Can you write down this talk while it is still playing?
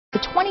The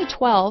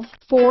 2012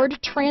 Ford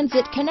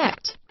Transit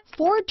Connect.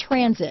 Ford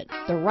Transit,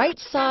 the right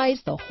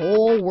size the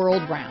whole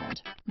world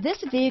round.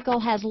 This vehicle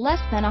has less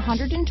than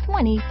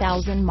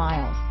 120,000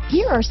 miles.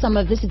 Here are some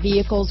of this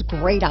vehicle's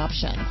great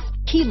options: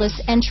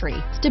 keyless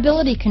entry,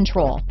 stability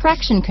control,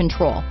 traction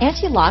control,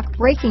 anti-lock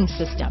braking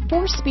system,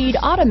 4-speed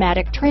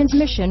automatic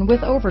transmission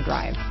with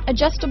overdrive,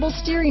 adjustable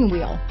steering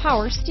wheel,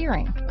 power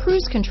steering,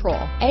 cruise control,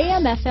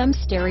 AM/FM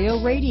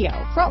stereo radio,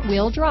 front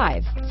wheel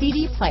drive,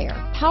 CD player,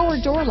 power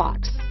door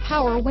locks,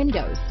 power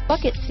windows,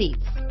 bucket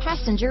seats,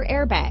 passenger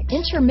airbag,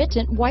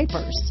 intermittent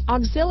wipers,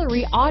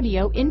 auxiliary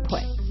audio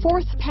input,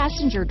 4th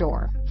passenger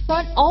door,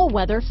 front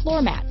all-weather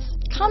floor mats.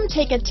 Come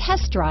take a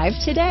test drive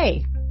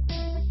today.